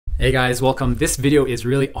Hey guys, welcome. This video is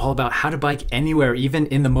really all about how to bike anywhere, even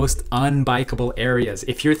in the most unbikeable areas.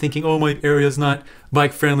 If you're thinking, oh, my area's not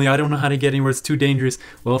bike friendly, I don't know how to get anywhere, it's too dangerous.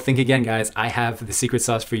 Well, think again, guys. I have the secret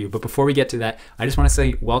sauce for you. But before we get to that, I just want to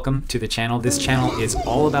say welcome to the channel. This channel is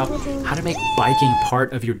all about how to make biking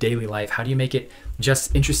part of your daily life. How do you make it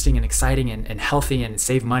just interesting and exciting and healthy and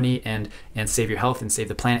save money and save your health and save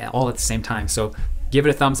the planet all at the same time. So give it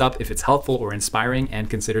a thumbs up if it's helpful or inspiring, and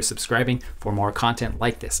consider subscribing for more content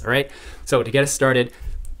like this, all right? So to get us started,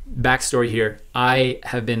 backstory here, I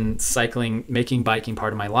have been cycling, making biking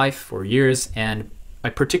part of my life for years, and I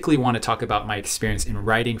particularly want to talk about my experience in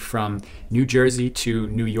riding from New Jersey to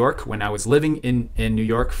New York when I was living in New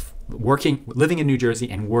York, living in New Jersey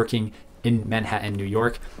and working in Manhattan, New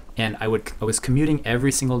York. And I was commuting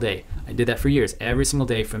every single day. I did that for years, every single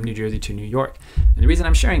day from New Jersey to New York. And the reason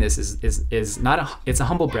I'm sharing this is not it's a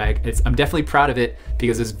humble brag. I'm definitely proud of it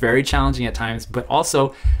because it's very challenging at times, but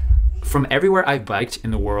also from everywhere I've biked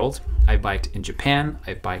in the world. I've biked in Japan,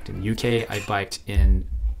 I've biked in the UK, I've biked in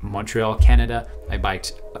Montreal, Canada, I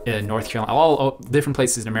biked in North Carolina, all different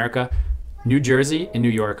places in America. New Jersey and New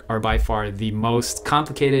York are by far the most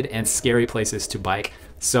complicated and scary places to bike.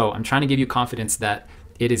 So I'm trying to give you confidence that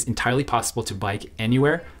it is entirely possible to bike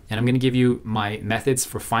anywhere, and I'm going to give you my methods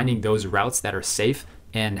for finding those routes that are safe,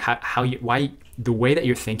 and why the way that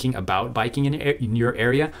you're thinking about biking in your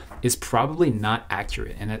area is probably not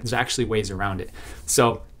accurate, and there's actually ways around it.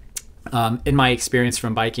 So in my experience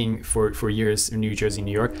from biking for years in New Jersey,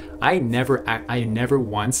 New York, I never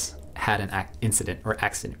once had an incident or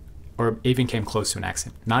accident, or even came close to an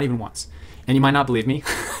accident, not even once. And you might not believe me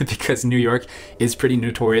because New York is pretty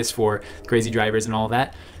notorious for crazy drivers and all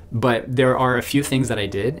that. But there are a few things that I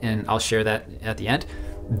did, and I'll share that at the end,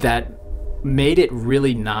 that made it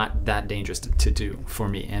really not that dangerous to do for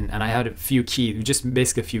me. And I had a few keys, just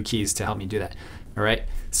basically a few keys to help me do that. All right.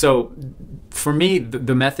 So for me,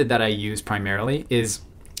 the method that I use primarily is,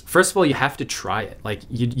 first of all, you have to try it. Like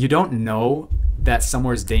you don't know that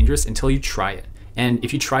somewhere is dangerous until you try it. And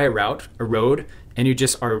if you try a road, and you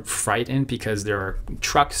just are frightened because there are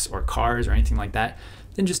trucks or cars or anything like that,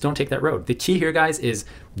 then just don't take that road. The key here, guys, is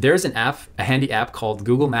there's an app, a handy app called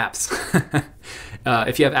Google Maps.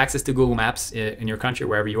 If you have access to Google Maps in your country,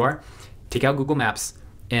 wherever you are, take out Google Maps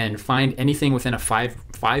and find anything within a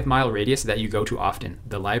five mile radius that you go to often.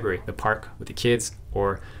 The library, the park with the kids,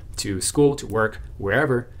 or to school, to work,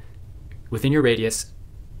 wherever, within your radius,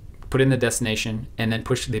 put in the destination, and then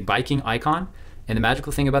push the biking icon. And the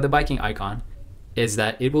magical thing about the biking icon is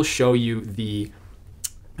that it will show you the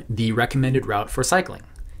recommended route for cycling.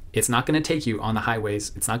 It's not going to take you on the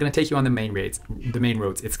highways. It's not going to take you on the main roads.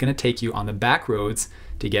 It's going to take you on the back roads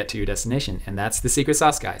to get to your destination. And that's the secret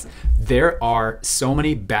sauce, guys. There are so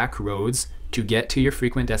many back roads to get to your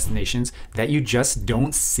frequent destinations that you just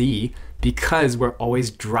don't see because we're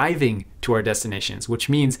always driving to our destinations, which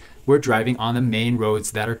means we're driving on the main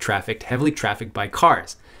roads that are heavily trafficked by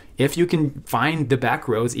cars. If you can find the back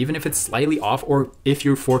roads, even if it's slightly off, or if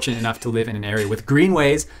you're fortunate enough to live in an area with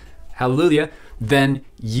greenways, hallelujah, then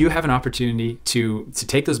you have an opportunity to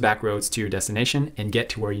take those back roads to your destination and get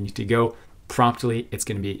to where you need to go promptly. It's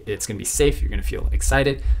gonna be safe. You're gonna feel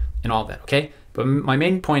excited and all that. Okay. But my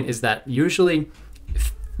main point is that usually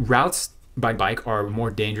routes by bike are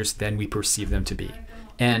more dangerous than we perceive them to be.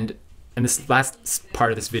 And in this last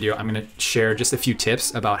part of this video, I'm going to share just a few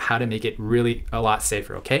tips about how to make it really a lot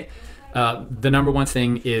safer, okay? The number one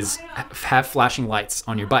thing is have flashing lights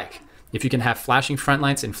on your bike. If you can have flashing front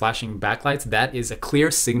lights and flashing back lights, that is a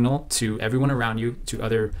clear signal to everyone around you, to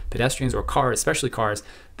other pedestrians or cars, especially cars,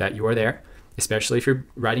 that you are there, especially if you're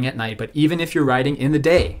riding at night. But even if you're riding in the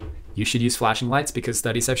day, you should use flashing lights because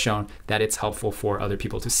studies have shown that it's helpful for other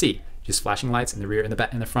people to see. Just flashing lights in the rear, in the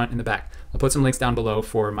back, in the front, in the back. I'll put some links down below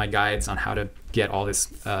for my guides on how to get all this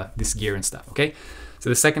this gear and stuff. Okay. So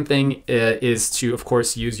the second thing is to, of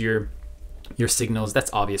course, use your signals. That's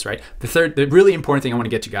obvious, right? The really important thing I want to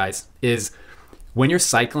get to, guys, is when you're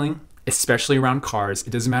cycling, especially around cars, it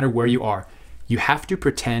doesn't matter where you are, you have to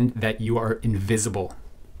pretend that you are invisible.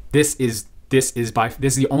 This is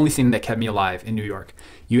the only thing that kept me alive in New York.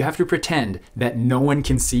 You have to pretend that no one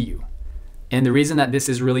can see you. And the reason that this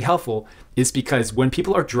is really helpful is because when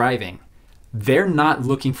people are driving, they're not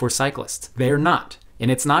looking for cyclists. They're not.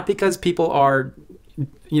 And it's not because people are,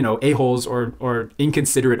 a-holes or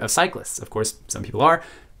inconsiderate of cyclists. Of course, some people are,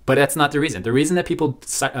 but that's not the reason. The reason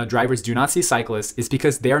that drivers do not see cyclists is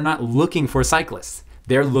because they're not looking for cyclists.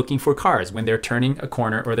 They're looking for cars. When they're turning a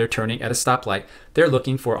corner or they're turning at a stoplight, they're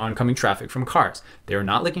looking for oncoming traffic from cars. They're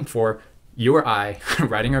not looking for you or I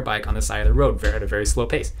riding our bike on the side of the road at a very slow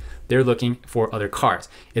pace. They're looking for other cars.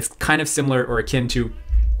 It's kind of similar or akin to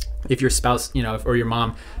if your spouse, you know, or your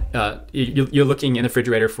mom, you're looking in the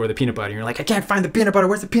refrigerator for the peanut butter, and you're like, I can't find the peanut butter.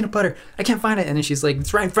 Where's the peanut butter? I can't find it. And then she's like,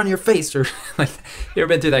 it's right in front of your face. Or like, you ever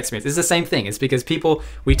been through that experience? It's the same thing. It's because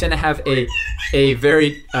we tend to have a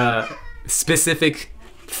very specific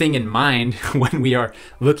thing in mind when we are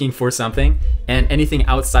looking for something, and anything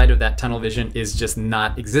outside of that tunnel vision is just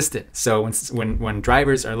not existent. So when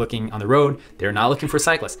drivers are looking on the road, they're not looking for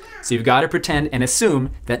cyclists. So you've got to pretend and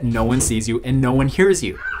assume that no one sees you and no one hears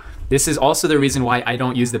you. This is also the reason why I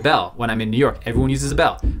don't use the bell when I'm in New York. Everyone uses a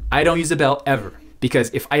bell. I don't use the bell ever, because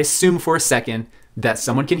if I assume for a second that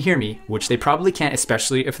someone can hear me, which they probably can't,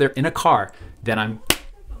 especially if they're in a car, then I'm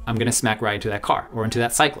gonna smack right into that car or into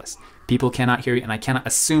that cyclist. People cannot hear you, and I cannot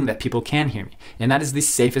assume that people can hear me. And that is the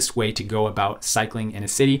safest way to go about cycling in a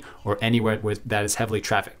city or anywhere that is heavily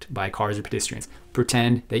trafficked by cars or pedestrians.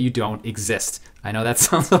 Pretend that you don't exist. I know that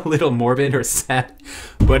sounds a little morbid or sad,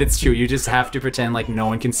 but it's true. You just have to pretend like no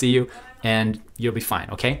one can see you, and you'll be fine,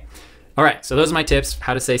 okay? All right, so those are my tips,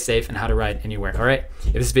 how to stay safe and how to ride anywhere, all right?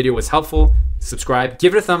 If this video was helpful, subscribe,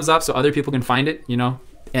 give it a thumbs up so other people can find it, you know?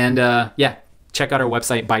 And yeah. Check out our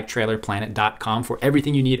website, biketrailerplanet.com, for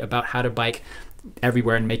everything you need about how to bike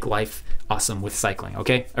everywhere and make life awesome with cycling,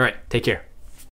 okay? All right, take care.